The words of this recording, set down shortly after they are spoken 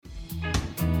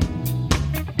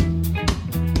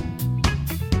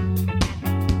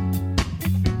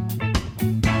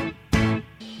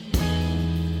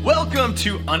Welcome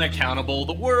to Unaccountable,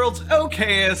 the world's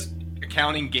okayest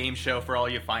accounting game show for all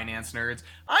you finance nerds.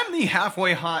 I'm the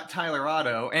halfway hot Tyler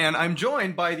Otto, and I'm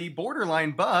joined by the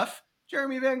borderline buff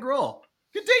Jeremy Van Grohl.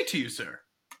 Good day to you, sir.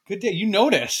 Good day. You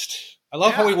noticed. I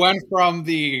love how we went from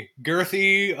the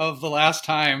girthy of the last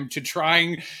time to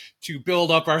trying to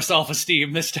build up our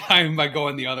self-esteem this time by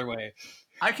going the other way.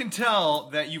 I can tell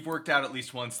that you've worked out at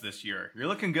least once this year. You're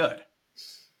looking good.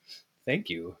 Thank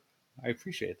you. I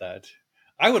appreciate that.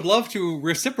 I would love to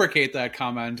reciprocate that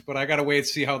comment, but I got to wait to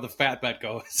see how the fat bet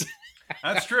goes.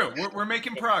 That's true. We're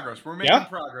making progress. We're making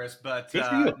progress, but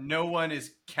no one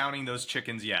is counting those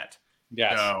chickens yet.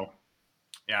 Yes. So,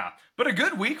 yeah. But a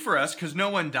good week for us because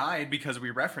no one died because we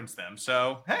referenced them.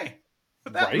 So, hey,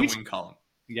 put that in the win column.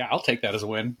 Yeah, I'll take that as a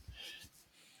win.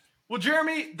 Well,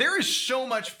 Jeremy, there is so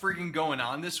much freaking going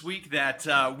on this week that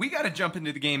we got to jump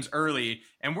into the games early,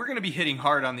 and we're going to be hitting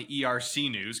hard on the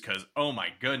ERC news because, oh my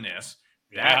goodness,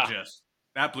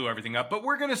 that blew everything up. But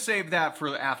we're going to save that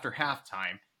for after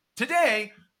halftime.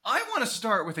 Today, I want to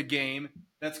start with a game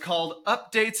that's called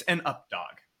Updates and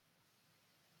Updog.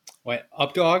 Wait,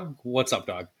 Updog? What's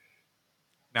Updog?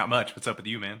 Not much. What's up with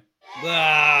you, man?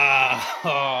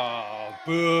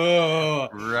 Boo.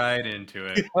 Right into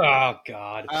it. Oh,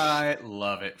 God. I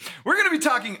love it. We're going to be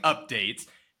talking updates.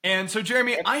 And so,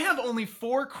 Jeremy, I have only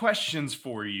 4 questions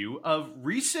for you of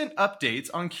recent updates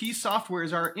on key softwares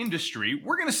in our industry.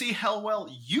 We're going to see how well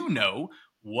you know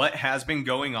what has been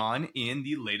going on in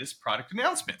the latest product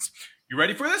announcements. You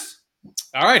ready for this?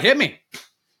 All right, hit me.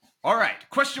 All right.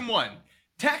 Question 1.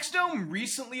 TaxDome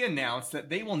recently announced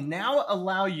that they will now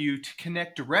allow you to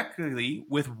connect directly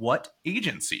with what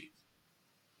agency?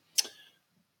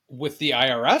 With the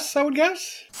IRS, I would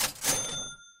guess?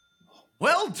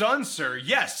 Well done, sir.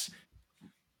 Yes.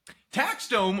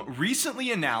 TaxDome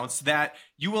recently announced that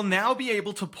you will now be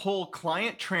able to pull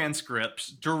client transcripts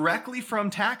directly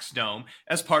from TaxDome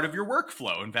as part of your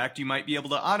workflow. In fact, you might be able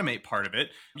to automate part of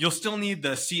it. You'll still need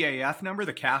the CAF number,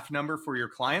 the CAF number for your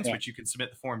clients, which you can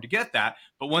submit the form to get that.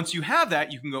 But once you have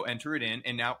that, you can go enter it in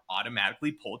and now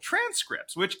automatically pull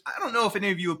transcripts, which I don't know if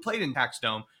any of you have played in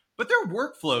TaxDome, but their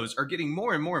workflows are getting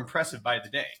more and more impressive by the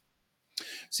day.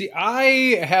 See,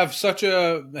 I have such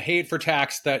a hate for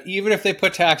tax that even if they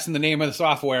put tax in the name of the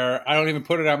software, I don't even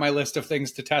put it on my list of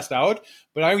things to test out.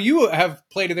 But you have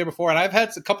played it there before, and I've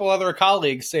had a couple other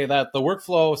colleagues say that the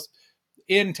workflow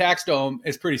in TaxDome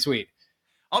is pretty sweet.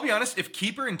 I'll be honest, if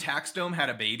Keeper and TaxDome had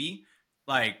a baby,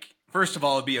 first of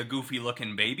all, it'd be a goofy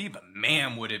looking baby, but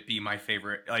man, would it be my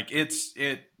favorite.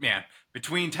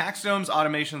 Between TaxDome's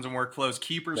automations and workflows,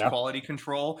 Keeper's quality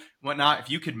control, whatnot, if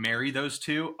you could marry those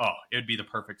two, it would be the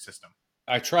perfect system.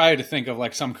 I try to think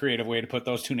of some creative way to put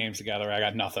those two names together. I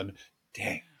got nothing.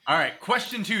 Dang. All right,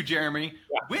 question 2, Jeremy.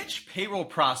 Yeah. Which payroll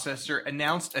processor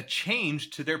announced a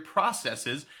change to their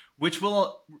processes, which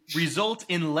will result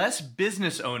in less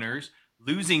business owners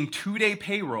losing 2-day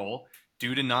payroll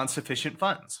due to non-sufficient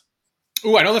funds?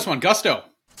 Ooh, I know this one. Gusto.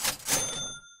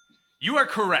 You are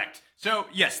correct. So,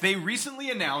 yes, they recently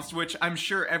announced, which I'm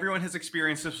sure everyone has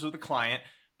experienced this with a client,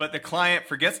 but the client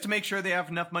forgets to make sure they have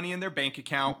enough money in their bank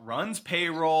account, runs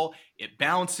payroll, it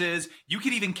bounces. You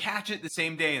could even catch it the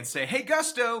same day and say, hey,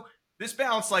 Gusto, this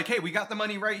bounced. Hey, we got the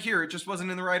money right here. It just wasn't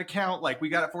in the right account. We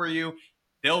got it for you.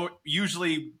 They'll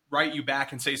usually write you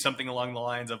back and say something along the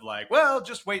lines of well,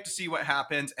 just wait to see what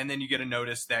happens. And then you get a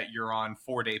notice that you're on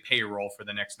 4-day payroll for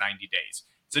the next 90 days.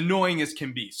 It's annoying as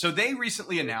can be. So they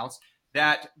recently announced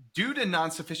that due to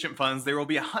non-sufficient funds, there will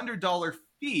be a $100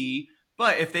 fee,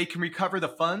 but if they can recover the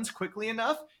funds quickly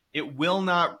enough, it will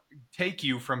not take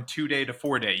you from 2-day to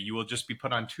 4-day. You will just be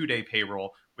put on 2-day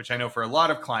payroll, which I know for a lot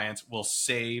of clients will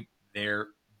save their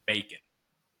bacon.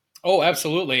 Oh,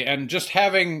 absolutely. And just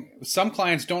having some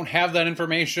clients don't have that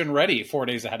information ready 4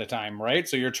 days ahead of time, right?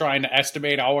 So you're trying to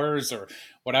estimate hours or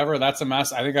whatever. That's a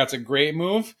mess. I think that's a great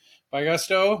move by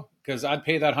Gusto because I'd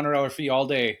pay that $100 fee all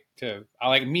day to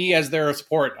me as their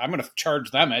support. I'm going to charge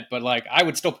them it, but I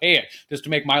would still pay it just to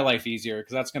make my life easier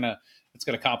because it's going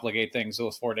to complicate things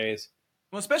those 4 days.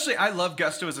 Well, especially I love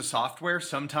Gusto as a software.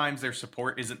 Sometimes their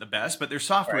support isn't the best, but their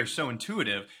software is so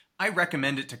intuitive. I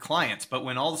recommend it to clients, but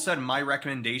when all of a sudden my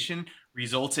recommendation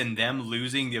results in them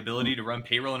losing the ability to run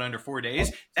payroll in under 4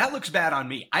 days, that looks bad on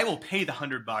me. I will pay the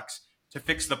 $100 to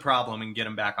fix the problem and get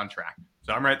them back on track.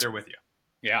 So I'm right there with you.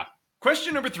 Yeah.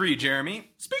 Question number 3,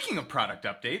 Jeremy. Speaking of product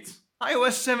updates,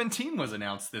 iOS 17 was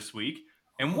announced this week.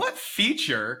 And what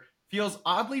feature feels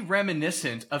oddly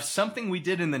reminiscent of something we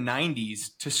did in the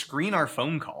 90s to screen our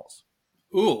phone calls?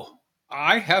 Ooh,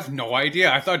 I have no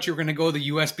idea. I thought you were going to go the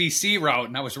USB-C route,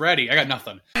 and I was ready. I got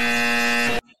nothing.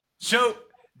 So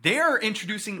They are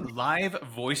introducing live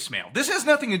voicemail. This has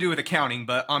nothing to do with accounting,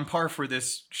 but on par for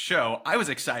this show, I was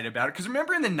excited about it. Because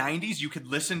remember in the 90s, you could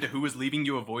listen to who was leaving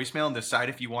you a voicemail and decide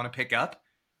if you want to pick up?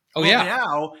 Oh, Well, yeah.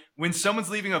 now, when someone's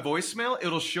leaving a voicemail,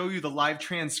 it'll show you the live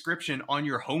transcription on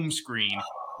your home screen,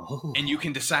 and you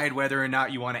can decide whether or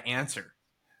not you want to answer.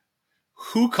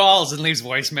 Who calls and leaves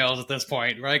voicemails at this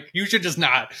point, right? You should just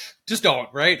not. Just don't,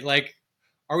 right? Like,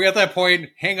 are we at that point?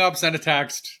 Hang up, send a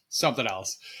text, something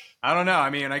else. I don't know. I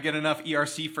mean, I get enough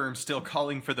ERC firms still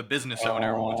calling for the business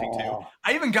owner wanting to.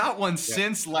 I even got one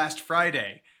since last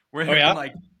Friday where they're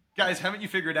like, guys, haven't you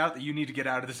figured out that you need to get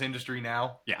out of this industry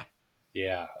now? Yeah.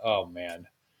 Yeah. Oh, man.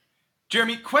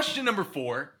 Jeremy, question number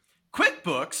 4.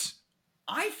 QuickBooks,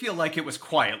 I feel like it was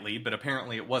quietly, but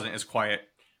apparently it wasn't as quiet.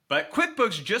 But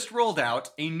QuickBooks just rolled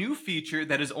out a new feature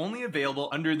that is only available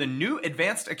under the new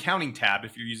Advanced Accounting tab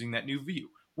if you're using that new view.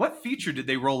 What feature did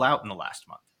they roll out in the last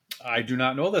month? I do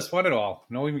not know this one at all.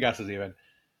 No even guesses even.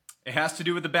 It has to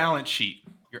do with the balance sheet,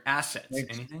 your assets.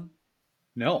 Anything?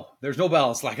 No, there's no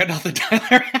balance. Like, I got nothing,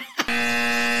 Tyler.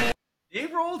 They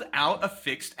rolled out a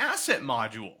fixed asset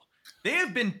module. They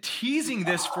have been teasing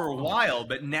this for a while,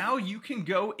 but now you can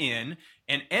go in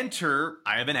and enter,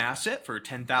 I have an asset for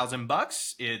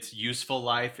 $10,000. Its useful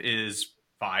life is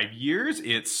 5 years.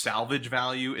 Its salvage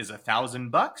value is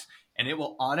 $1,000. And it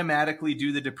will automatically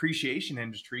do the depreciation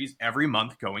entries every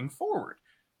month going forward.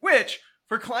 Which,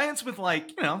 for clients with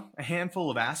like, a handful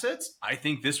of assets, I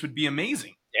think this would be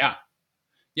amazing. Yeah.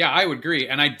 Yeah, I would agree.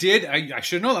 And I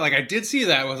should know that. Like, I did see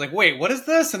that. I was like, wait, what is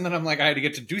this? And then I'm like, I had to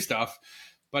get to do stuff.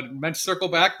 But meant to circle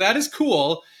back. That is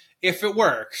cool if it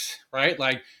works, right?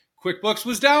 Like, QuickBooks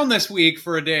was down this week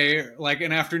for a day, like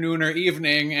an afternoon or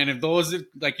evening. And if those,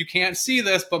 like, you can't see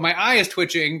this, but my eye is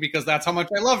twitching because that's how much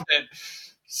I loved it.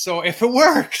 So if it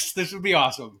works, this would be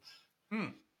awesome.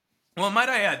 Well, might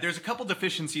I add, there's a couple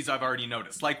deficiencies I've already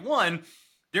noticed. Like, one,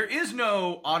 there is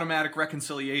no automatic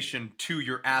reconciliation to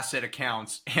your asset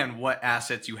accounts and what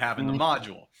assets you have in the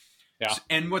module. Yeah.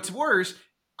 And what's worse,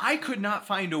 I could not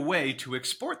find a way to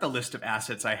export the list of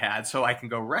assets I had so I can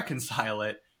go reconcile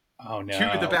it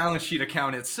to the balance sheet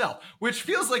account itself, which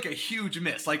feels like a huge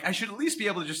miss. Like, I should at least be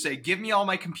able to just say, give me all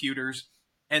my computers,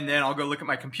 and then I'll go look at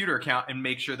my computer account and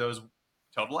make sure those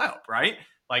total out, right?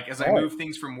 Like, as I move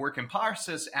things from work in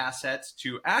process assets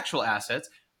to actual assets,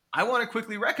 I want to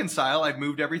quickly reconcile. I've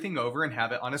moved everything over and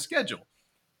have it on a schedule.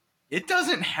 It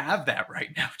doesn't have that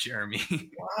right now,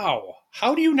 Jeremy. Wow.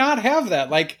 How do you not have that?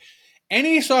 Like,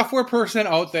 any software person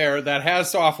out there that has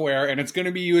software and it's going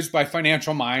to be used by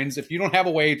financial minds, if you don't have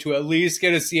a way to at least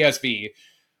get a CSV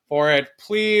for it,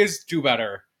 please do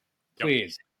better.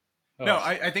 Please. No,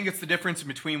 I think it's the difference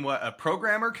between what a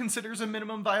programmer considers a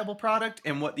minimum viable product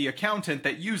and what the accountant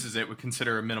that uses it would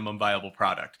consider a minimum viable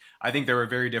product. I think there are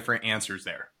very different answers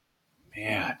there.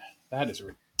 Man, that is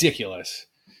ridiculous.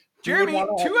 Jeremy, 2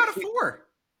 out of 4.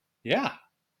 Yeah.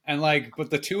 And like,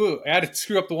 but the 2, I had to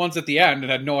screw up the ones at the end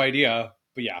and had no idea.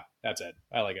 But yeah, that's it.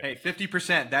 I like it. Hey,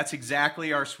 50%. That's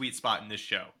exactly our sweet spot in this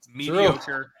show.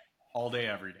 Mediocre all day,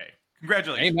 every day.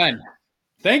 Congratulations. Amen.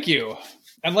 Thank you.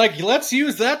 And like, let's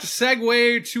use that to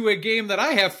segue to a game that I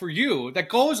have for you that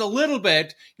goes a little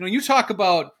bit, you talk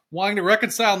about wanting to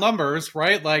reconcile numbers,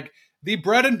 right? Like the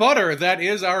bread and butter that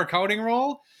is our accounting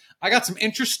role. I got some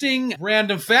interesting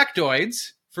random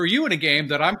factoids for you in a game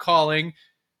that I'm calling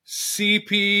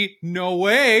CP No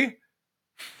Way.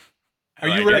 Are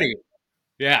you ready?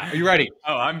 Yeah. Are you ready?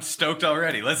 Oh, I'm stoked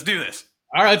already. Let's do this.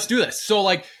 All right, let's do this. So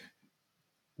like,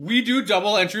 we do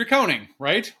double entry accounting,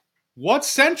 right? What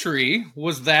century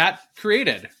was that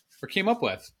created or came up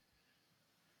with?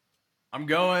 I'm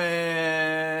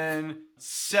going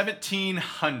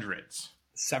 1700s.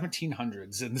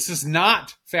 1700s. And this is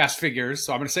not fast figures,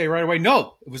 so I'm going to say right away,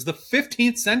 no, it was the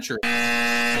 15th century.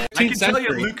 I can tell you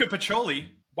Luca Pacioli.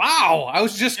 Wow, I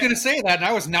was just going to say that, and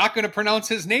I was not going to pronounce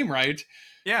his name right.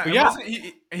 Yeah,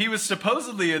 he was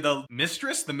supposedly the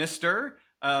mister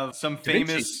of some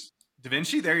famous Da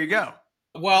Vinci. There you go.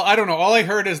 Well, I don't know. All I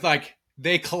heard is like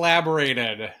they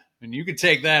collaborated, and you can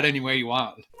take that any way you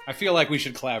want. I feel like we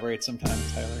should collaborate sometime,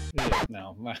 Tyler.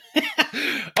 No.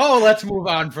 Oh, let's move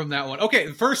on from that one.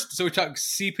 Okay, first, so we talk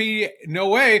CP, no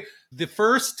way. The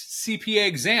first CPA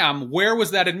exam, where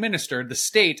was that administered? The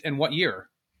state and what year?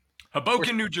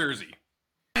 Hoboken, New Jersey.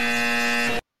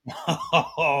 Oh,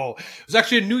 it was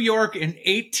actually in New York in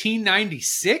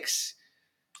 1896.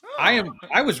 Oh.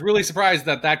 I was really surprised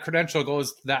that credential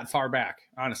goes that far back,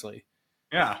 honestly.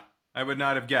 Yeah, I would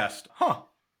not have guessed. Huh.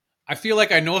 I feel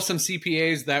like I know some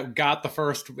CPAs that got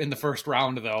in the first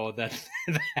round, though.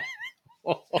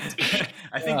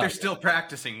 I think they're still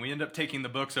practicing. We end up taking the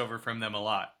books over from them a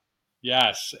lot.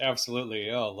 Yes, absolutely.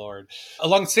 Oh, Lord.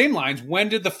 Along the same lines, when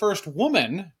did the first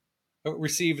woman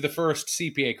receive the first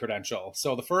CPA credential?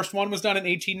 So the first one was done in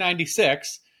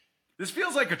 1896. This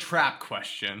feels like a trap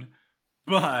question,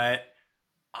 but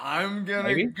I'm gonna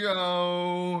Maybe.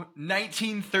 go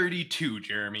 1932,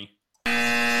 Jeremy.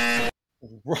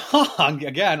 Wrong.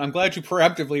 Again, I'm glad you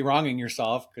preemptively wronging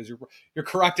yourself because you're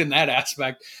correct in that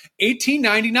aspect.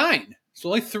 1899. It's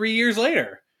only 3 years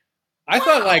later. I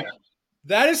thought Wow. like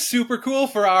that is super cool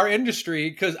for our industry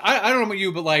because I don't know about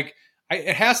you, but like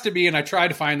it has to be, and I tried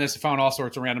to find this, found all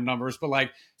sorts of random numbers, but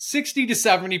like 60 to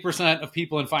 70% of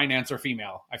people in finance are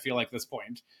female. I feel like at this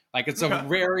point, like it's a Okay.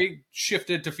 very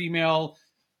shifted to female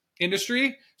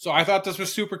industry. So I thought this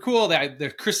was super cool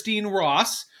that Christine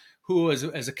Ross, who is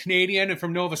a Canadian and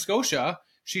from Nova Scotia,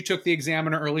 she took the exam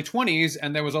in her early 20s,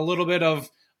 and there was a little bit of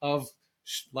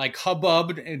like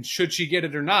hubbub and should she get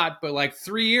it or not. But like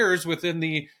 3 years within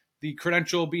the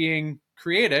credential being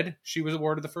created, she was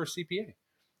awarded the first CPA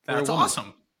for a That's woman.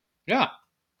 awesome. Yeah.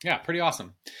 Yeah, pretty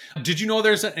awesome. Did you know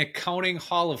there's an accounting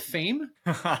hall of fame?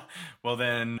 Well,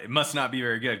 then it must not be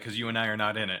very good because you and I are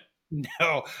not in it.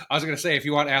 No, I was going to say, if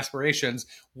you want aspirations,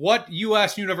 what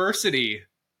U.S. university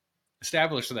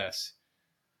established this?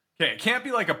 Okay, it can't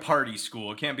be like a party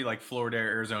school. It can't be like Florida or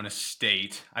Arizona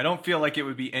State. I don't feel like it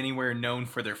would be anywhere known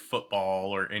for their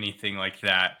football or anything like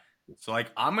that. So, like,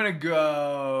 I'm going to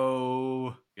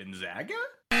go Gonzaga?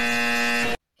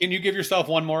 Can you give yourself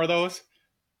one more of those?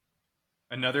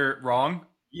 Another wrong?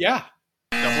 Yeah.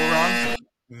 Double wrong?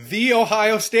 The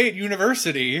Ohio State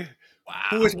University,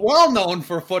 who Wow. is well known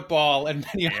for football and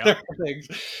many Yep. other things.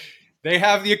 They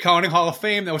have the Accounting Hall of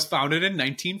Fame that was founded in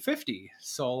 1950.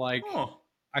 So, like, Oh.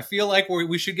 I feel like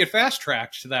we should get fast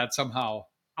tracked to that somehow.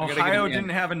 I gotta get Ohio it in. didn't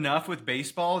have enough with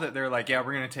baseball that they're like, yeah,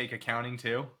 we're going to take accounting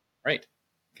too. Right.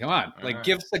 Come on. All Like,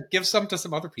 right. give some to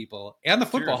some other people. And the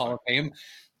Football Seriously. Hall of Fame.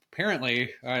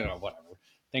 Apparently, I don't know, whatever.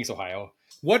 Thanks, Ohio.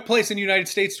 What place in the United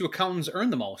States do accountants earn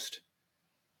the most?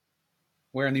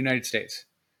 Where in the United States?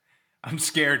 I'm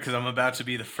scared because I'm about to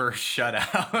be the first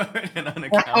shutout and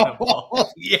unaccountable. Oh,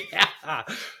 yeah.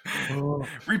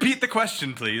 Repeat the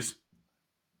question, please.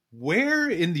 Where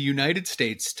in the United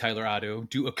States, Tyler Otto,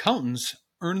 do accountants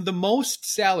earn the most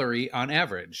salary on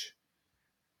average?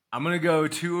 I'm going to go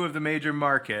two of the major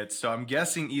markets. So I'm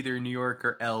guessing either New York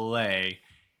or LA.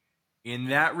 In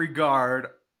that regard,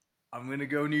 I'm going to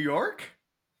go New York.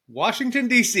 Washington,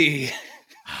 D.C.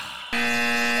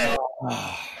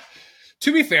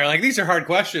 To be fair, like these are hard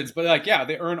questions, but like, yeah,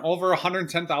 they earn over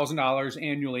 $110,000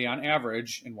 annually on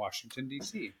average in Washington,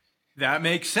 D.C. That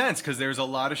makes sense because there's a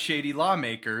lot of shady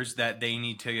lawmakers that they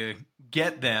need to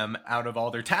get them out of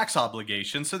all their tax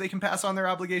obligations so they can pass on their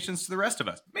obligations to the rest of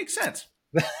us. Makes sense.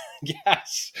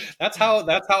 Yes, that's how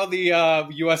the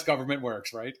U.S. government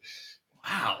works, right?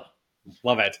 Wow.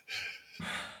 Love it.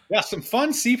 Yeah, some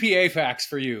fun CPA facts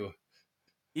for you.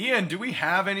 Ian, do we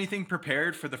have anything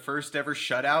prepared for the first ever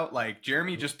shutout? Like,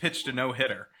 Jeremy just pitched a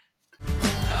no-hitter.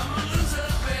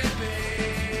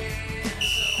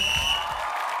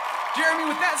 Jeremy,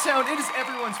 with that sound, it is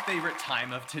everyone's favorite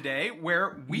time of today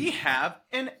where we have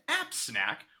an app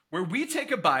snack where we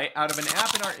take a bite out of an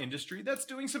app in our industry that's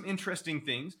doing some interesting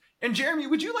things. And Jeremy,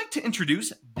 would you like to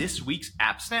introduce this week's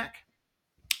app snack?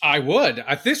 I would.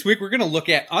 This week, we're going to look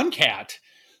at Uncat.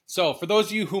 So for those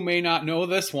of you who may not know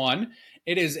this one,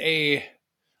 it is I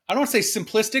don't want to say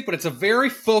simplistic, but it's a very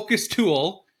focused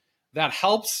tool that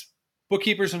helps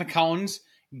bookkeepers and accountants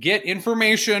get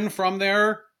information from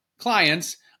their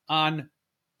clients on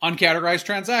uncategorized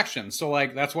transactions. So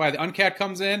like that's why the Uncat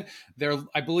comes in.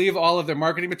 I believe all of their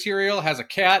marketing material has a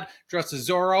cat dressed as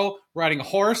Zorro riding a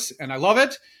horse, and I love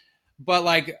it. But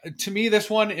like to me, this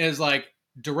one is like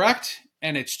direct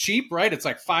and it's cheap, right? It's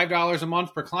like $5 a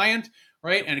month per client,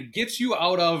 right? And it gets you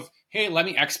out of, hey, let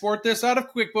me export this out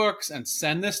of QuickBooks and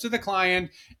send this to the client,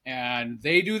 and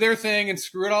they do their thing and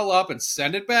screw it all up and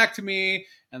send it back to me,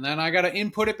 and then I got to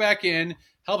input it back in.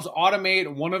 Helps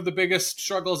automate one of the biggest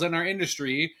struggles in our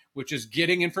industry, which is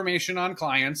getting information on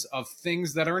clients of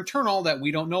things that are internal that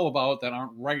we don't know about that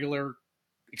aren't regular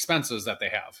expenses that they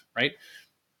have, right?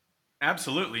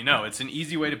 Absolutely. No, it's an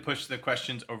easy way to push the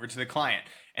questions over to the client.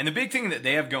 And the big thing that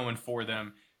they have going for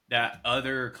them that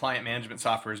other client management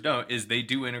softwares don't is they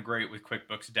do integrate with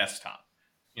QuickBooks Desktop.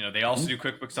 You know, they also do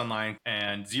QuickBooks Online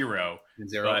and Xero.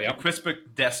 But Yep. the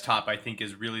QuickBooks Desktop, I think,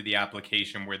 is really the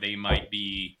application where they might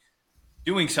be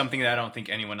doing something that I don't think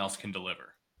anyone else can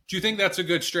deliver. Do you think that's a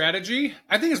good strategy?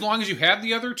 I think as long as you have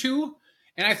the other two,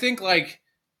 and I think like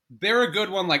they're a good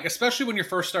one, like especially when you're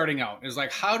first starting out, is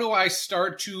like, how do I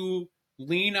start to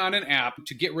lean on an app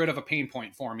to get rid of a pain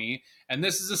point for me. And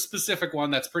this is a specific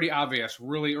one that's pretty obvious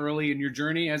really early in your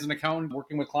journey as an accountant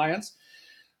working with clients,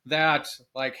 that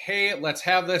like, hey, let's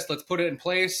have this, let's put it in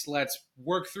place, let's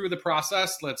work through the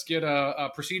process, let's get a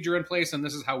procedure in place, and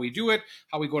this is how we do it,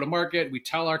 how we go to market. We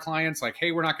tell our clients like,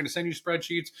 hey, we're not going to send you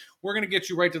spreadsheets, we're going to get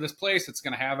you right to this place, it's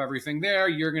going to have everything there,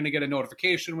 you're going to get a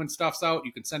notification when stuff's out,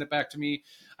 you can send it back to me.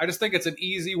 I just think it's an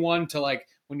easy one to like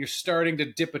when you're starting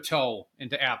to dip a toe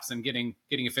into apps and getting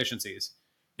efficiencies.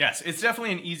 Yes, it's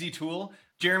definitely an easy tool.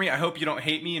 Jeremy, I hope you don't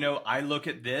hate me. I look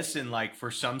at this and like for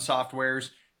some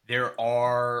softwares, there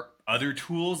are other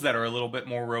tools that are a little bit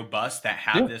more robust that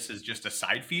have this as just a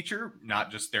side feature,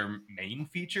 not just their main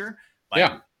feature.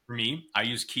 Like for me, I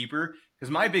use Keeper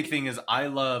because my big thing is I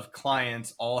love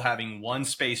clients all having one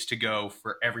space to go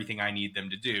for everything I need them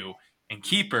to do. And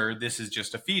Keeper, this is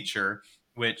just a feature,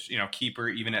 which, Keeper,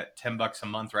 even at $10 a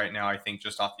month right now, I think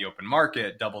just off the open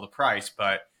market, double the price,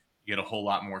 but you get a whole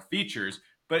lot more features.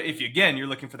 But if, again, you're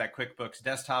looking for that QuickBooks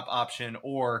desktop option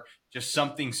or just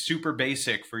something super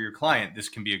basic for your client, this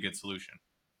can be a good solution.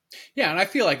 Yeah, and I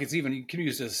feel like it's even, you can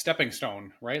use it as a stepping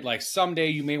stone, right? Like someday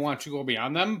you may want to go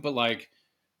beyond them, but like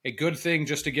a good thing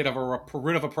just to get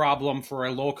rid of a problem for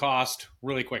a low cost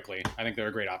really quickly. I think they're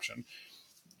a great option.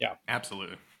 Yeah.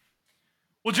 Absolutely.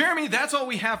 Well, Jeremy, that's all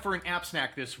we have for an app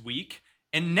snack this week.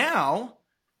 And now,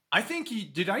 I think,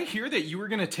 did I hear that you were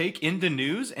going to take in the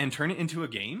news and turn it into a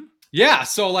game? Yeah,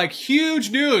 so like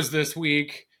huge news this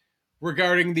week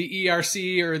regarding the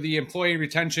ERC or the Employee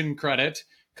Retention Credit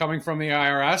coming from the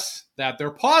IRS, that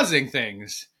they're pausing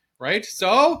things, right?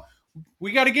 So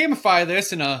we got to gamify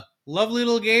this in a lovely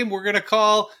little game we're going to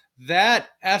call That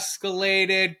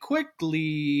Escalated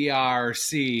Quickly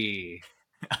ERC.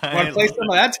 Want to play some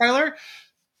of that, Tyler?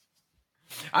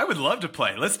 I would love to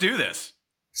play. Let's do this.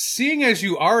 Seeing as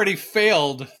you already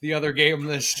failed the other game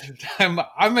this time,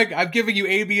 I'm giving you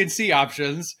A, B, and C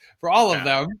options for all of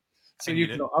them. So you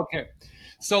can, okay.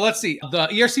 So let's see. The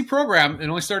ERC program, it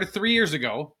only started 3 years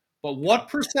ago, but what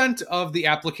percent of the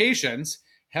applications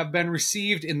have been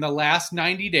received in the last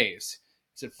 90 days?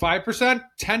 Is it 5%,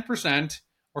 10%,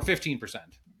 or 15%?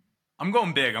 I'm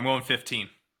going big. I'm going 15.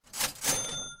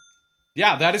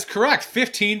 Yeah, that is correct.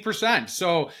 15%.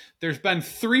 So there's been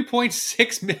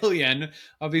 3.6 million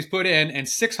of these put in, and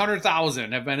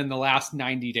 600,000 have been in the last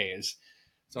 90 days.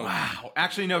 So, wow.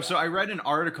 Actually, no. So I read an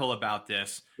article about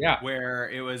this where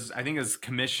it was, I think it was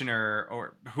commissioner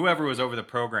or whoever was over the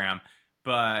program,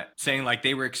 but saying like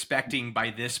they were expecting by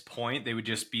this point, they would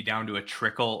just be down to a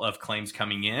trickle of claims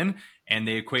coming in. And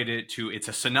they equated it to, it's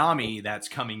a tsunami that's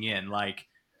coming in. Like,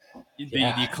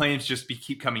 the claims just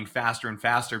keep coming faster and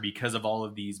faster because of all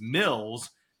of these mills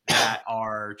that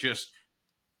are just,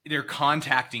 they're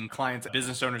contacting clients,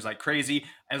 business owners like crazy.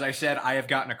 As I said, I have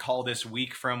gotten a call this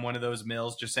week from one of those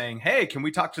mills just saying, hey, can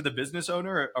we talk to the business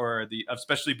owner or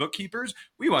especially bookkeepers?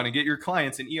 We want to get your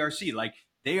clients in ERC. Like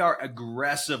they are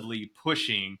aggressively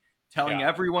pushing, telling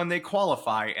everyone they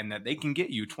qualify and that they can get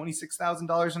you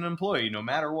 $26,000 an employee no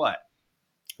matter what.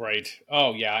 Right.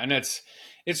 Oh yeah. And it's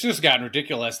just gotten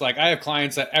ridiculous. Like I have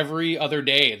clients that every other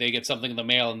day they get something in the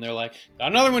mail and they're like,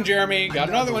 got another one, Jeremy. Got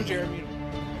another one, Jeremy.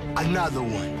 Another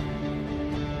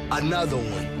one. Another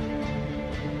one.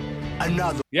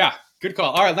 Another. Yeah. Good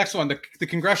call. All right. Next one. The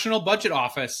Congressional Budget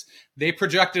Office. They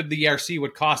projected the ERC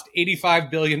would cost $85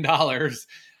 billion.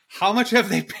 How much have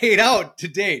they paid out to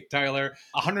date, Tyler?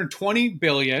 $120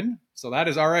 billion. So that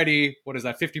is already, what is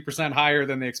that? 50% higher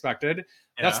than they expected.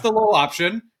 Yeah. That's the low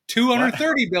option.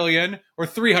 $230 billion or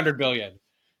 $300 billion.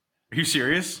 Are you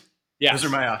serious? Yeah. Those are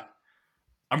my,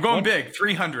 I'm going big.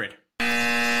 300.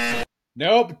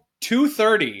 Nope.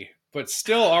 230, but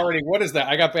still already, what is that?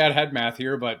 I got bad head math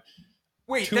here, but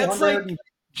wait, that's like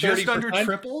just under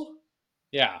triple?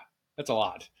 Yeah, that's a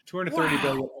lot. $230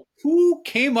 billion. Who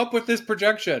came up with this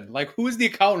projection? Like, who is the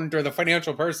accountant or the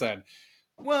financial person?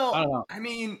 Well, I don't know. I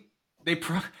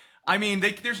mean,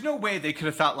 there's no way they could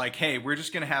have thought like, hey, we're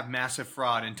just going to have massive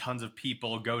fraud and tons of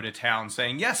people go to town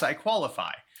saying, yes, I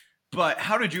qualify. But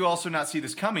how did you also not see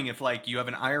this coming if like you have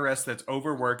an IRS that's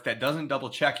overworked, that doesn't double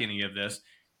check any of this,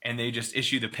 and they just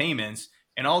issue the payments,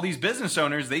 and all these business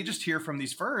owners, they just hear from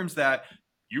these firms that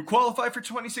you qualify for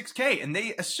 $26K, and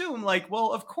they assume like,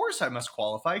 well, of course I must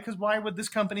qualify because why would this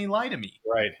company lie to me?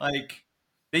 Right. Like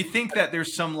they think that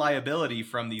there's some liability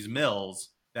from these mills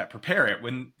that prepare it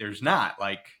when there's not.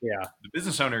 Like the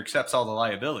business owner accepts all the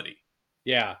liability.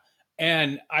 Yeah.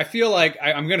 And I feel like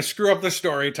I'm going to screw up the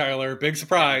story, Tyler. Big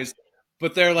surprise.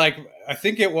 But they're like, I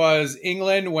think it was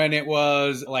England when it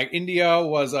was like India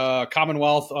was a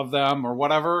commonwealth of them or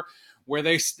whatever, where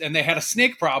they had a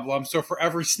snake problem. So for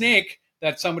every snake,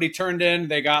 that somebody turned in.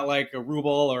 They got like a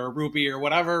ruble or a rupee or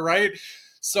whatever, right?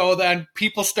 So then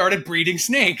people started breeding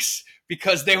snakes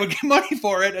because they would get money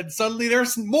for it, and suddenly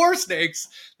there's more snakes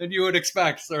than you would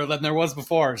expect or than there was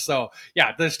before. So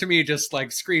yeah, this to me just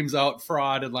like screams out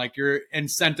fraud and like you're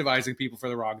incentivizing people for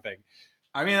the wrong thing.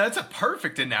 I mean, that's a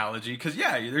perfect analogy because,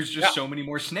 yeah, there's just so many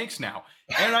more snakes now.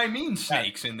 And I mean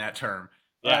snakes in that term.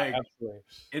 Yeah, like, absolutely.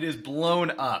 It is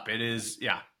blown up. It is,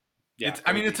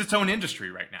 it's its own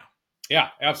industry right now. Yeah,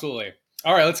 absolutely.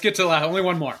 All right, let's get to only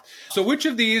one more. So which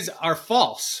of these are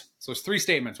false? So it's 3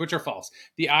 statements. Which are false?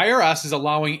 The IRS is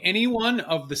allowing any one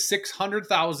of the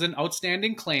 600,000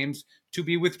 outstanding claims to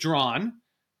be withdrawn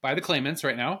by the claimants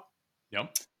right now.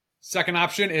 Yep. Second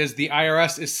option is the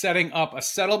IRS is setting up a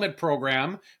settlement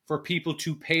program for people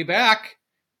to pay back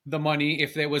the money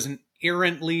if it was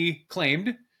errantly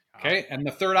claimed. Okay. And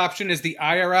the third option is the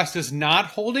IRS is not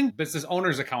holding business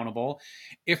owners accountable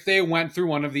if they went through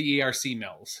one of the ERC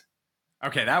mills.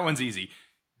 Okay, that one's easy.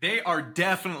 They are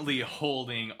definitely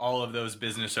holding all of those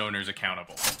business owners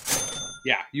accountable.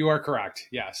 Yeah, you are correct.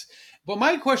 Yes. But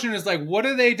my question is like, what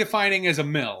are they defining as a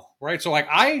mill, right? So like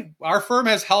our firm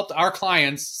has helped our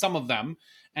clients, some of them,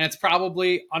 and it's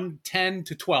probably 10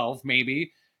 to 12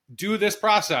 maybe, do this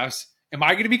process. Am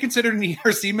I going to be considered an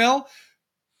ERC mill?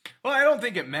 Well, I don't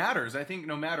think it matters. I think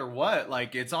no matter what,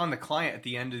 like it's on the client at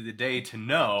the end of the day to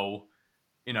know,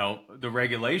 the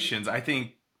regulations. I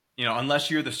think, unless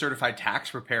you're the certified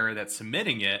tax preparer that's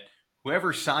submitting it,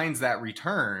 whoever signs that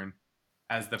return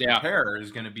as the preparer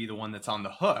is going to be the one that's on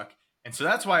the hook. And so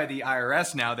that's why the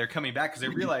IRS now, they're coming back because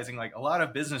they're realizing like a lot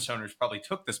of business owners probably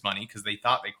took this money because they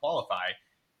thought they qualify.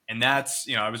 And that's,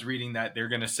 I was reading that they're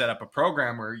going to set up a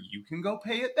program where you can go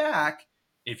pay it back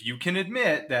if you can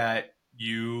admit that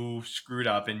you screwed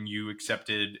up and you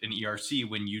accepted an ERC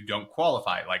when you don't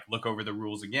qualify, like look over the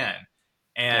rules again.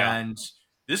 And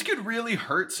this could really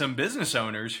hurt some business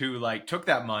owners who like took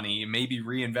that money and maybe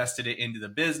reinvested it into the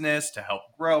business to help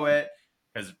grow it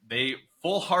because they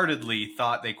full-heartedly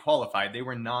thought they qualified. They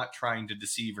were not trying to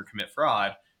deceive or commit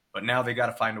fraud, but now they got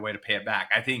to find a way to pay it back.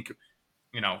 I think,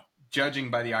 judging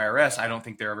by the IRS, I don't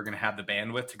think they're ever going to have the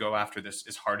bandwidth to go after this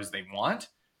as hard as they want.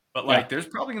 But like, there's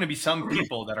probably going to be some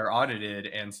people that are audited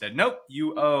and said, nope,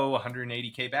 you owe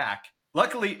 180K back.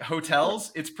 Luckily,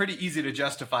 hotels, it's pretty easy to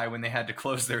justify when they had to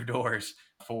close their doors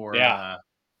for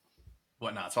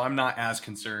whatnot. So I'm not as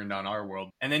concerned on our world.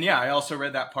 And then, I also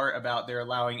read that part about they're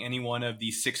allowing any one of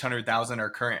these 600,000 are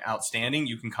current outstanding.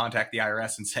 You can contact the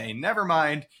IRS and say, never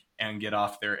mind, and get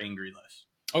off their angry list.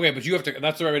 Okay, but you have to,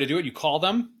 that's the right way to do it. You call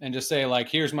them and just say like,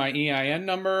 here's my EIN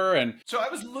number. And so I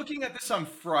was looking at this on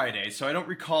Friday, so I don't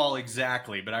recall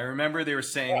exactly, but I remember they were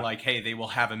saying like, hey, they will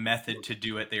have a method to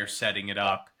do it. They are setting it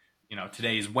up.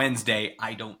 Today is Wednesday.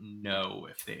 I don't know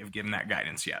if they have given that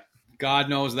guidance yet. God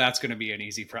knows that's going to be an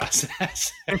easy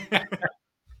process.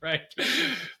 Right.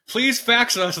 Please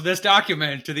fax us this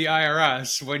document to the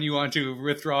IRS when you want to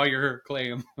withdraw your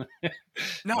claim.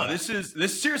 No, this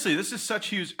is such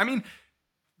huge. I mean,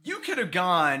 you could have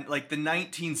gone like the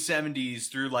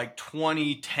 1970s through like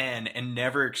 2010 and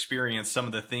never experienced some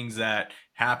of the things that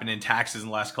happened in taxes in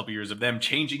the last couple of years, of them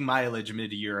changing mileage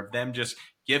mid-year, of them just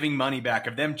giving money back,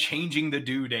 of them changing the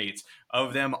due dates,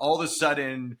 of them all of a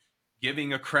sudden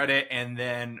giving a credit and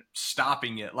then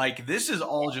stopping it. Like, this is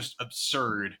all just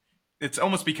absurd. It's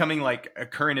almost becoming like a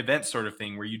current event sort of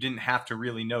thing where you didn't have to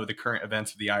really know the current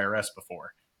events of the IRS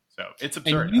before. So it's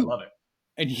absurd. I love it.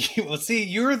 And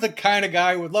you're the kind of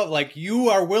guy who would love, like, you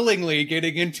are willingly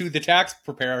getting into the tax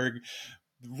preparing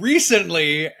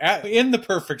recently in the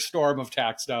perfect storm of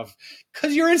tax stuff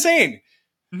because you're insane.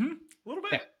 Mm-hmm. A little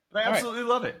bit. But I absolutely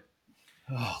love it.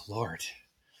 Oh, Lord.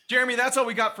 Jeremy, that's all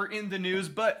we got for In the News,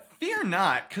 but fear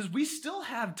not, because we still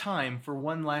have time for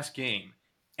one last game.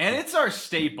 And it's our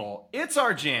staple. It's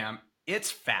our jam.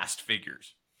 It's Fast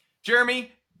Figures.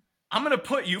 Jeremy, I'm going to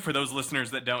put you, for those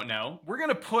listeners that don't know, we're going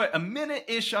to put a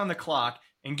minute-ish on the clock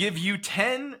and give you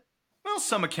 10,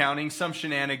 some accounting, some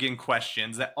shenanigan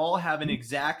questions that all have an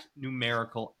exact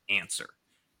numerical answer.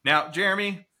 Now,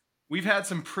 Jeremy, we've had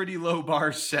some pretty low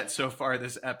bars set so far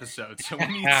this episode, so we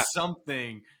need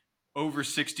something over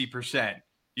 60%. Do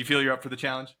you feel you're up for the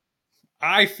challenge?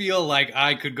 I feel like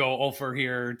I could go over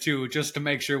here, too, just to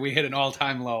make sure we hit an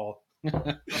all-time low.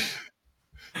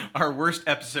 Our worst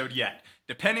episode yet.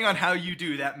 Depending on how you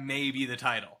do, that may be the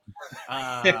title.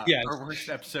 Yes. Our worst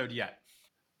episode yet.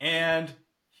 And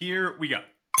here we go.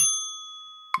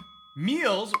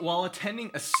 Meals while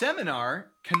attending a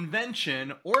seminar,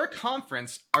 convention, or a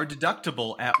conference are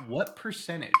deductible at what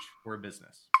percentage for a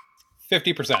business?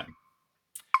 50%.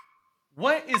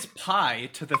 What is pi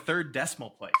to the third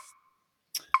decimal place?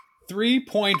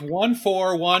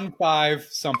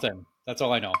 3.1415 something. That's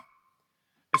all I know.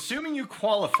 Assuming you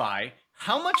qualify,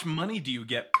 how much money do you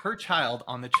get per child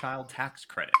on the child tax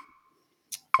credit?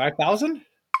 5,000?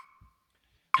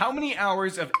 How many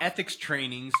hours of ethics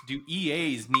trainings do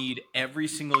EAs need every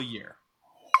single year?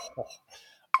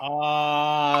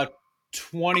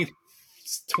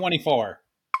 24.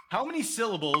 How many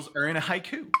syllables are in a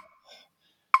haiku?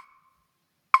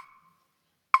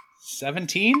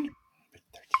 17?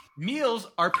 Meals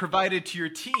are provided to your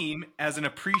team as an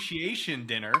appreciation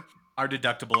dinner are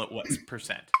deductible at what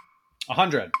percent?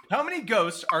 100. How many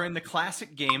ghosts are in the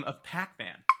classic game of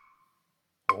Pac-Man?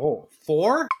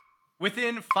 4?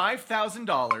 Within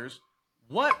 $5,000,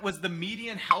 what was the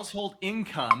median household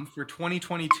income for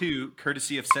 2022,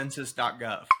 courtesy of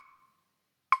census.gov?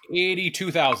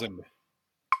 82,000.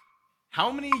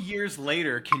 How many years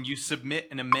later can you submit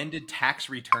an amended tax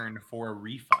return for a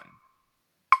refund?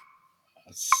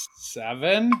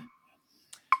 7?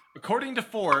 According to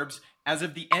Forbes, as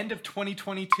of the end of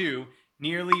 2022,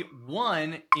 nearly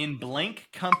 1 in blank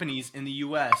companies in the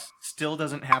US still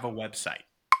doesn't have a website.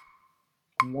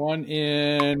 1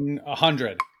 in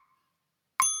 100.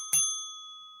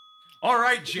 All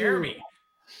right, Jeremy,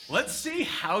 let's see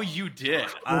how you did.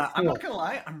 I'm not going to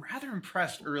lie, I'm rather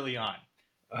impressed early on.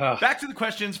 Back to the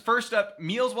questions. First up,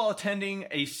 meals while attending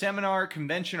a seminar,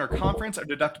 convention, or conference are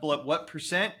deductible at what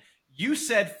percent? You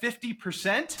said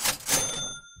 50%.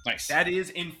 Nice. That is,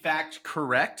 in fact,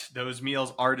 correct. Those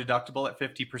meals are deductible at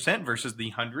 50% versus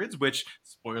the hundreds, which,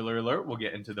 spoiler alert, we'll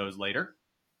get into those later.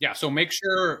 Yeah, so make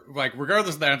sure, like,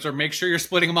 regardless of the answer, make sure you're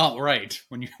splitting them out right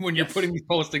when you're putting these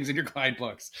postings in your client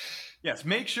books. Yes,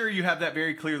 make sure you have that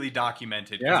very clearly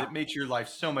documented because it makes your life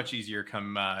so much easier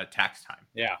come tax time.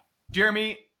 Yeah.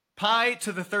 Jeremy, pi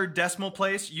to the third decimal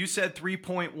place, you said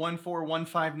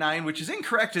 3.14159, which is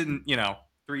incorrect in,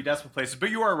 3 decimal places, but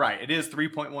you are right. It is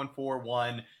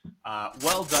 3.141.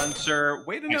 Well done, sir.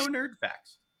 Way to know nerd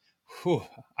facts. Whew.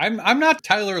 I'm not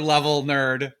Tyler level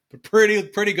nerd, but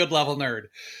pretty good level nerd.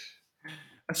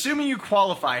 Assuming you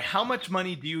qualify, how much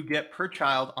money do you get per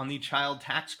child on the child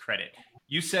tax credit?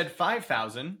 You said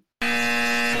 5,000.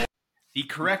 The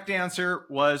correct answer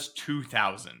was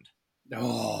 2,000.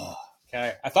 Oh,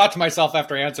 okay. I thought to myself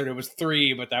after I answered it was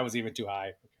 3, but that was even too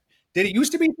high. Did it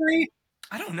used to be 3?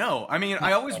 I don't know. I mean,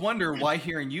 I always wonder why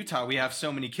here in Utah we have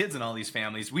so many kids in all these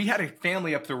families. We had a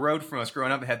family up the road from us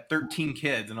growing up that had 13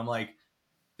 kids, and I'm like,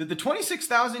 did the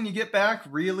 26,000 you get back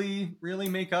really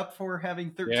make up for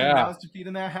having 13 mouths to feed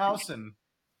in that house and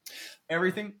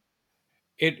everything?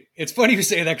 It's funny you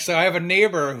say that because I have a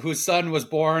neighbor whose son was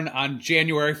born on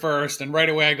January 1st, and right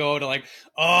away I go to like,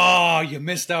 oh, you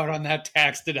missed out on that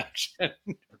tax deduction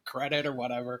or credit or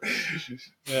whatever.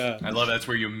 Yeah, I love that's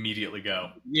where you immediately go.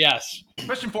 Yes.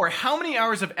 Question 4: how many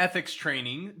hours of ethics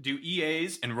training do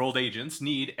EAs, enrolled agents,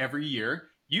 need every year?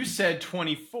 You said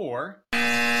 24.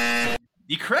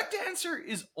 The correct answer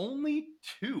is only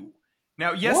 2.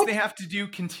 Now, yes, they have to do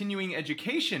continuing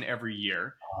education every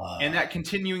year. And that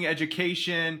continuing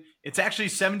education, it's actually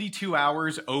 72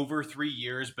 hours over 3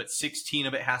 years, but 16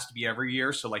 of it has to be every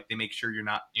year. So like they make sure you're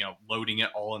not, loading it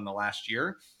all in the last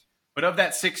year. But of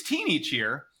that 16 each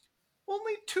year,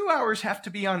 only 2 hours have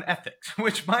to be on ethics,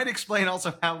 which might explain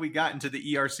also how we got into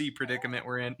the ERC predicament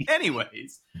we're in.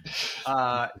 Anyways,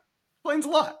 explains a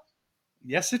lot.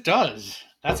 Yes, it does.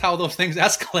 That's how those things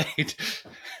escalate.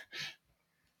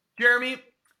 Jeremy,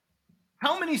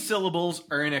 how many syllables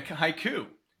are in a haiku?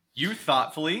 You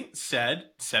thoughtfully said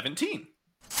 17.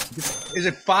 Is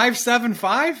it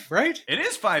 575, right? It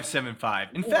is 575.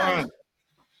 In fact,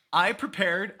 I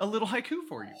prepared a little haiku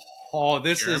for you. Oh,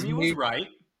 this Jeremy was right,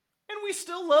 and we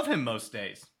still love him most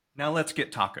days. Now let's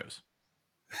get tacos.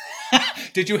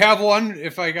 Did you have one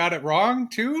if I got it wrong,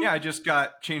 too? Yeah, I just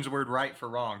changed the word right for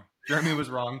wrong. Jeremy was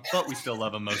wrong, but we still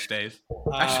love him most days.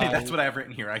 Actually, that's what I have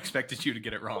written here. I expected you to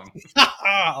get it wrong.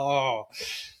 Oh,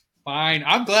 fine.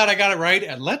 I'm glad I got it right,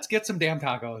 and let's get some damn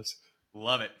tacos.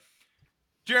 Love it.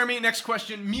 Jeremy, next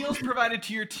question. Meals provided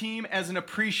to your team as an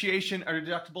appreciation are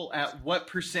deductible at what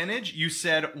percentage? You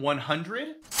said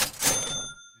 100.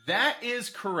 That is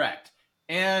correct.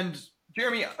 And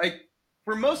Jeremy,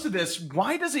 for most of this,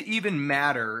 why does it even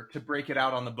matter to break it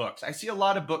out on the books? I see a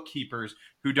lot of bookkeepers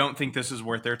who don't think this is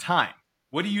worth their time.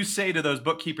 What do you say to those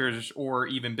bookkeepers or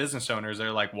even business owners that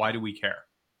are like, why do we care?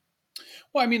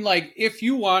 Well, I mean, like, if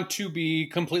you want to be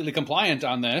completely compliant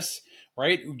on this,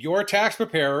 right, your tax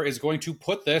preparer is going to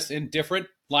put this in different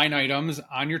line items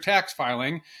on your tax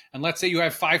filing. And let's say you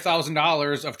have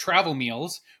 $5,000 of travel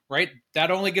meals, right?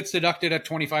 That only gets deducted at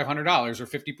 $2,500 or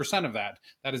 50% of that.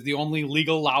 That is the only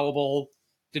legal allowable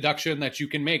deduction that you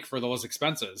can make for those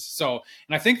expenses. So,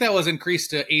 and I think that was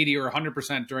increased to 80 or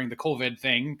 100% during the COVID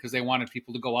thing because they wanted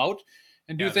people to go out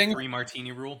and do things. The 3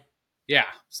 martini rule. Yeah.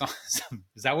 So,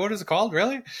 is that what it's called?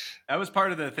 Really? That was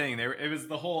part of the thing. It was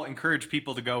the whole encourage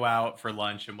people to go out for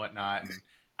lunch and whatnot. And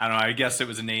I don't know. I guess it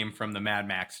was a name from the Mad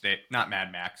Max day, not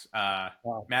Mad Max,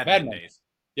 Mad Men days.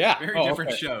 Yeah. Very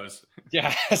different shows.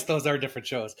 Yeah, those are different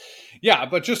shows. Yeah,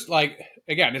 but just like,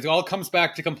 again, it all comes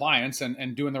back to compliance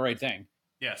and doing the right thing.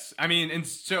 Yes. I mean, and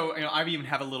so, I even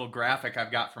have a little graphic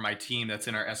I've got for my team that's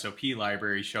in our SOP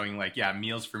library showing like,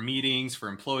 meals for meetings for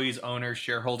employees, owners,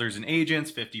 shareholders, and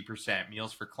agents, 50%.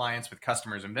 Meals for clients with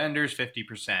customers and vendors,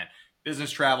 50%. Business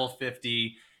travel,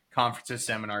 50. Conferences,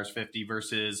 seminars, 50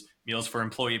 versus meals for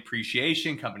employee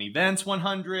appreciation, company events,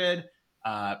 100.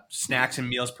 Snacks and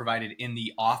meals provided in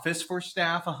the office for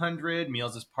staff, 100.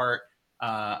 Meals as part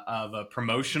of a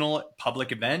promotional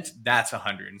public event, that's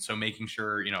 100. And so making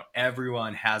sure,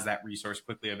 everyone has that resource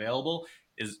quickly available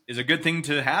is a good thing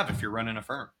to have if you're running a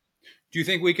firm. Do you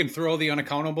think we can throw the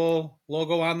unaccountable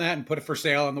logo on that and put it for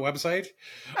sale on the website?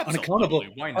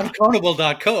 Absolutely. Why not?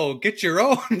 Unaccountable.co. Get your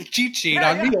own cheat sheet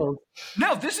on meals.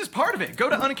 No, this is part of it. Go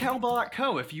to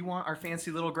unaccountable.co if you want our fancy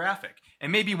little graphic.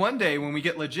 And maybe one day when we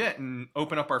get legit and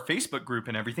open up our Facebook group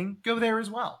and everything, go there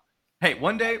as well. Hey,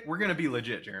 one day we're going to be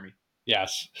legit, Jeremy.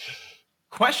 Yes.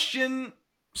 Question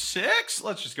 6.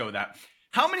 Let's just go with that.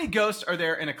 How many ghosts are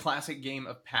there in a classic game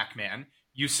of Pac-Man?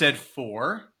 You said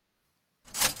 4.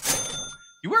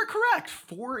 You are correct.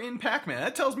 4 in Pac-Man.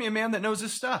 That tells me a man that knows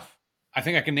his stuff. I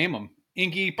think I can name them.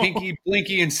 Inky, Pinky,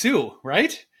 Blinky, and Sue,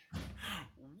 right?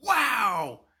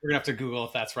 Wow. We're going to have to Google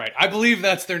if that's right. I believe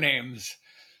that's their names.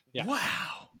 Yeah.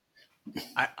 Wow.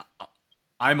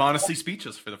 I'm honestly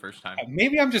speechless for the first time.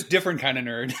 Maybe I'm just different kind of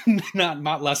nerd,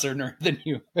 not lesser nerd than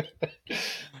you.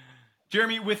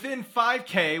 Jeremy, within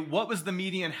 5K, what was the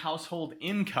median household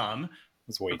income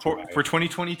way too high. For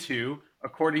 2022,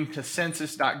 according to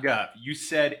census.gov? You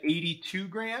said 82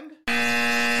 grand?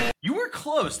 You were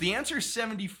close. The answer is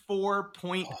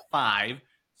 74.5.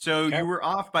 So you were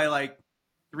off by like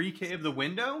 3K of the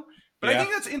window. But I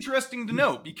think that's interesting to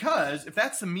note because if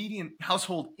that's the median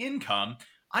household income,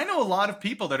 I know a lot of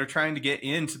people that are trying to get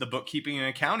into the bookkeeping and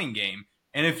accounting game.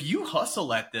 And if you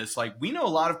hustle at this, like we know a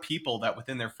lot of people that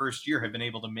within their first year have been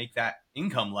able to make that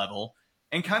income level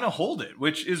and kind of hold it,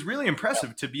 which is really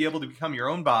impressive to be able to become your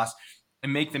own boss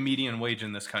and make the median wage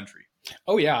in this country.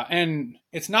 Oh, yeah. And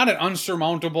it's not an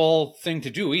unsurmountable thing to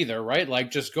do either, right?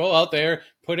 Like just go out there,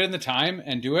 put in the time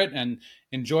and do it and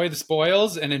enjoy the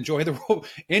spoils and enjoy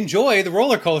the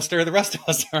roller coaster the rest of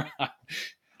us are on. Oh, man,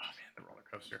 the roller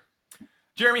coaster.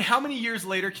 Jeremy, how many years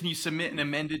later can you submit an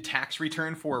amended tax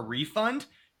return for a refund?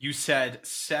 You said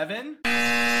 7.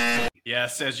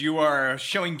 Yes, as you are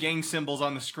showing gang symbols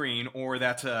on the screen, or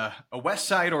that's a West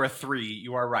Side or a 3,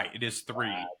 you are right. It is 3.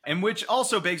 And which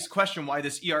also begs the question why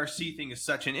this ERC thing is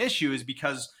such an issue is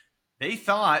because they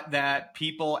thought that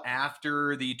people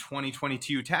after the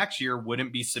 2022 tax year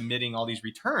wouldn't be submitting all these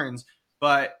returns,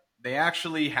 but they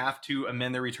actually have to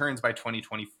amend their returns by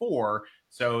 2024.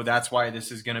 So that's why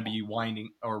this is going to be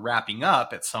wrapping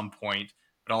up at some point,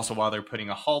 but also while they're putting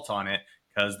a halt on it,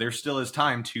 because there still is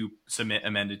time to submit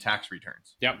amended tax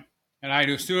returns. Yep. And I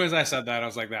knew as soon as I said that, I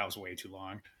was like, that was way too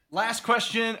long. Last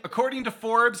question. According to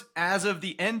Forbes, as of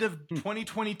the end of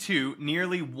 2022,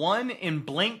 nearly 1 in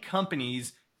blank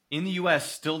companies in the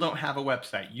U.S. still don't have a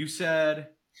website. You said?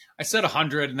 I said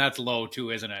 100, and that's low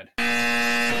too, isn't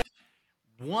it?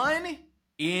 1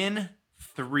 in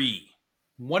 3.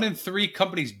 1 in 3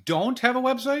 companies don't have a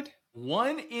website?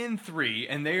 1 in 3,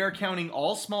 and they are counting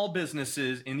all small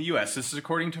businesses in the U.S. This is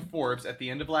according to Forbes at the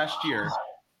end of last year.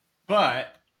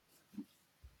 But,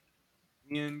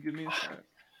 Ian, give me a sec.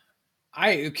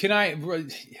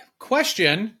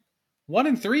 Question, 1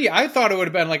 in 3, I thought it would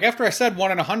have been like, after I said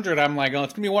 1 in 100, I'm like, oh,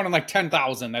 it's going to be 1 in like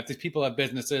 10,000 that these people have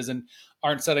businesses and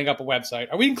aren't setting up a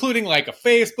website. Are we including like a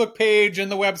Facebook page in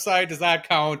the website? Does that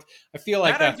count? I feel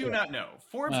like that I do not know.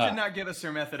 Forbes did not give us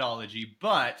their methodology,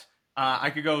 but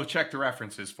I could go check the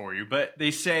references for you. But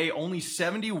they say only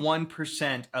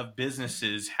 71% of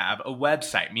businesses have a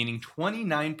website, meaning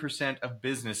 29% of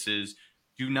businesses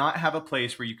do not have a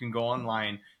place where you can go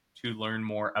online to learn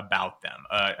more about them,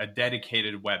 a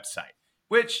dedicated website.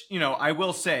 Which, I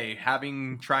will say,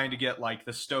 trying to get like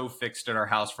the stove fixed at our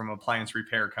house from an appliance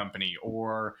repair company,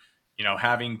 or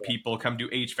having people come do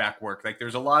HVAC work. Like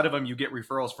there's a lot of them, you get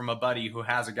referrals from a buddy who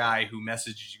has a guy who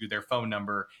messages you their phone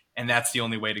number, and that's the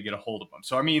only way to get a hold of them.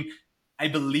 So, I mean, I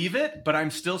believe it, but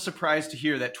I'm still surprised to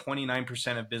hear that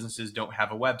 29% of businesses don't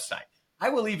have a website. I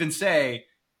will even say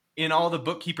in all the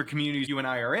bookkeeper communities you and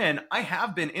I are in, I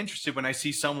have been interested when I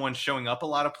see someone showing up a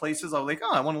lot of places. I'm like,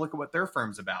 oh, I want to look at what their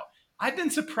firm's about. I've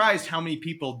been surprised how many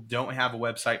people don't have a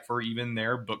website for even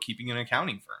their bookkeeping and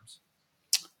accounting firms.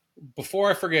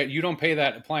 Before I forget, you don't pay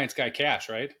that appliance guy cash,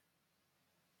 right?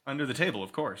 Under the table,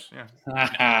 of course. Yeah.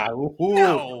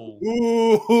 No.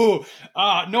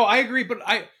 No, I agree, but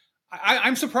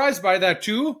I'm surprised by that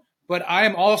too. But I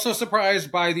am also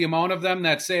surprised by the amount of them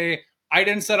that say I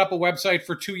didn't set up a website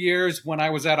for 2 years when I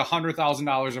was at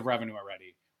 $100,000 of revenue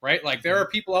already. Right? Like there are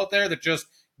people out there that just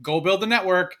go build the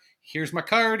network. Here's my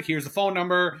card. Here's the phone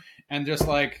number, and just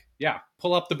like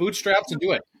pull up the bootstraps and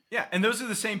do it. Yeah, and those are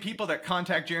the same people that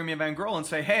contact Jeremy Van Grohl and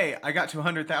say, "Hey, I got to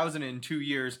 100,000 in 2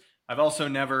 years. I've also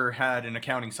never had an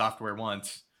accounting software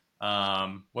once.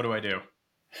 What do I do?"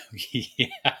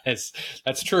 Yes,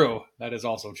 that's true. That is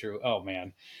also true. Oh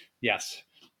man, yes.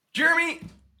 Jeremy,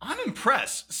 I'm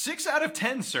impressed. 6 out of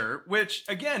 10, sir, which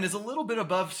again is a little bit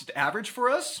above average for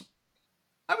us.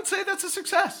 I would say that's a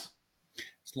success.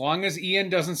 As long as Ian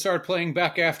doesn't start playing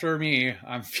Beck after me,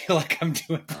 I feel like I'm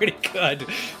doing pretty good.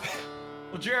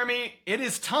 Well, Jeremy, it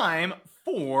is time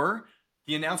for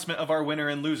the announcement of our winner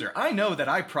and loser. I know that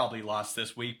I probably lost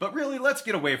this week, but really, let's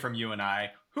get away from you and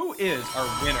I. Who is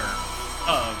our winner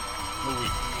of the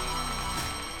week?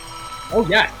 Oh,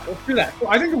 yeah, let's do that. So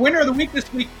I think the winner of the week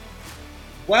this week,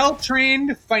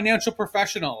 well-trained financial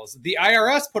professionals. The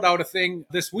IRS put out a thing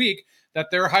this week that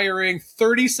they're hiring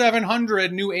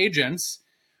 3,700 new agents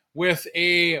with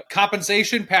a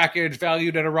compensation package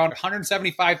valued at around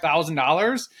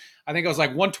 $175,000. I think it was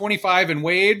like $125,000 in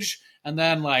wage, and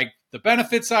then like the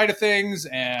benefit side of things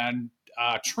and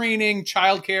training,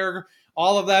 childcare,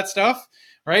 all of that stuff.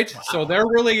 Right. Wow. So they're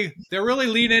really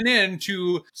leaning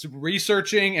into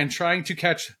researching and trying to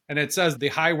catch. And it says the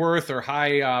high worth or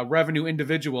high revenue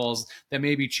individuals that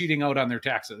may be cheating out on their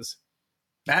taxes.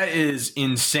 That is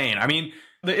insane. I mean,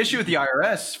 the issue with the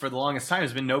IRS for the longest time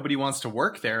has been nobody wants to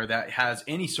work there that has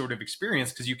any sort of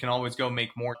experience because you can always go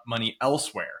make more money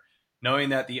elsewhere. Knowing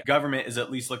that the government is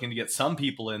at least looking to get some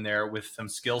people in there with some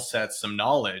skill sets, some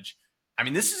knowledge. I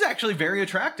mean, this is actually very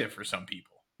attractive for some people.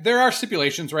 There are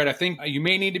stipulations, right? I think you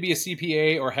may need to be a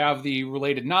CPA or have the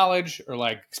related knowledge or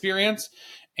like experience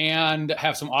and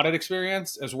have some audit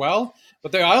experience as well.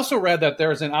 But they also read that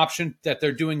there's an option that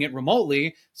they're doing it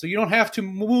remotely. So you don't have to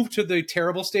move to the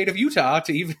terrible state of Utah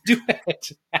to even do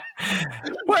it.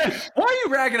 Why are you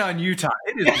ragging on Utah?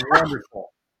 It is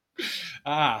wonderful.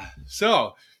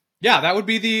 So yeah, that would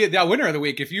be the winner of the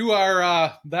week. If you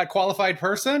are that qualified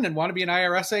person and want to be an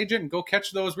IRS agent and go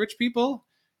catch those rich people,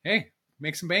 hey,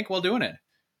 make some bank while doing it.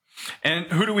 And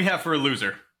who do we have for a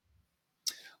loser?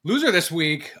 Loser this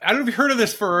week, I don't know if you've heard of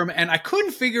this firm, and I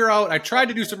couldn't figure out, I tried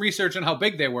to do some research on how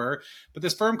big they were, but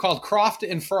this firm called Croft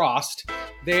 & Frost,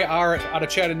 they are out of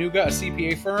Chattanooga, a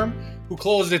CPA firm, who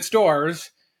closed its doors.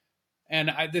 And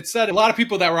it said a lot of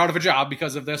people that were out of a job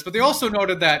because of this, but they also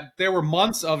noted that there were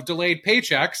months of delayed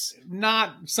paychecks,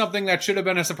 not something that should have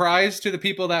been a surprise to the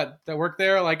people that work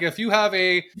there. Like if you have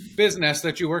a business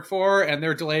that you work for and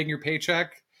they're delaying your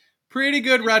paycheck, pretty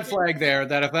good red flag there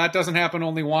that if that doesn't happen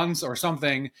only once or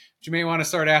something, you may want to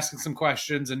start asking some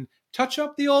questions and touch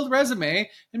up the old resume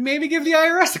and maybe give the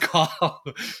IRS a call.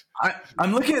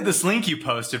 I'm looking at this link you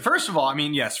posted. First of all, I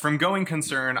mean, yes, from Going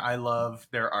Concern, I love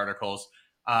their articles.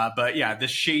 But yeah,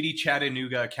 this shady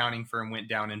Chattanooga accounting firm went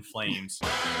down in flames.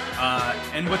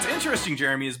 And what's interesting,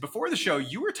 Jeremy, is before the show,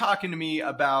 you were talking to me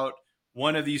about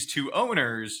one of these two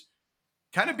owners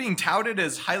kind of being touted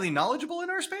as highly knowledgeable in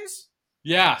our space.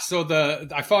 Yeah, so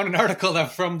I found an article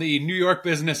that from the New York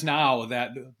Business Now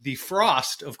that the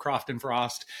Frost of Croft &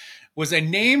 Frost was a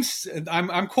name,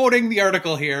 I'm quoting the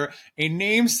article here, a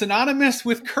name synonymous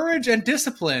with courage and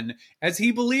discipline, as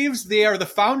he believes they are the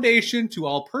foundation to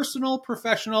all personal,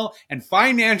 professional, and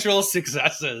financial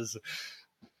successes.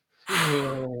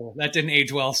 Oh, that didn't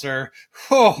age well, sir.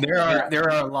 Oh. There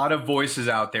are a lot of voices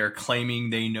out there claiming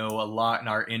they know a lot in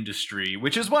our industry,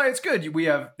 which is why it's good.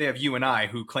 They have you and I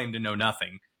who claim to know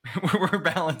nothing. We're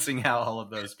balancing out all of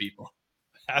those people.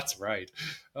 That's right.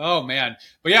 Oh man.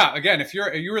 But yeah, again, if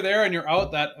you were there and you're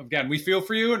out, that again, we feel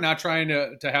for you, not trying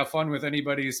to have fun with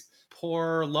anybody's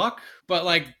poor luck, but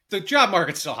like the job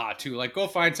market's still hot too. Like go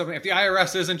find something. If the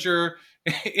IRS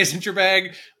isn't your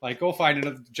bag, like go find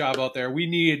another job out there. We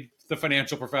need the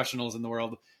financial professionals in the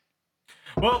world.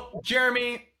 Well,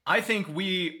 Jeremy, I think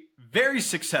we very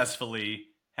successfully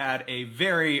had a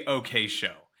very okay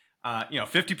show.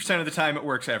 50% of the time it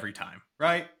works every time,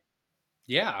 right?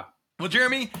 Yeah. Well,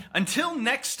 Jeremy, until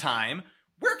next time,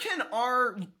 where can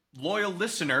our loyal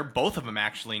listener, both of them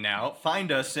actually now,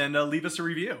 find us and leave us a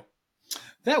review?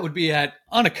 That would be at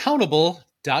unaccountable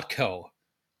 .co.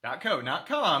 .co, not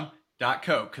com,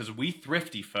 .co, because we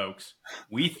thrifty, folks.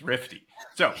 We thrifty.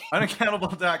 So,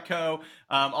 unaccountable.co.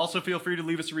 Also, feel free to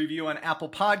leave us a review on Apple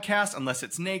Podcasts, unless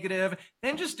it's negative.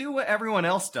 Then just do what everyone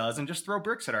else does and just throw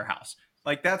bricks at our house.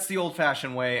 Like, that's the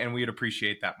old-fashioned way, and we'd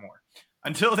appreciate that more.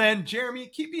 Until then, Jeremy,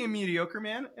 keep being mediocre,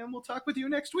 man, and we'll talk with you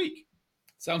next week.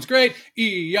 Sounds great.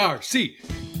 ERC.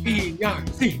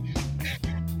 ERC.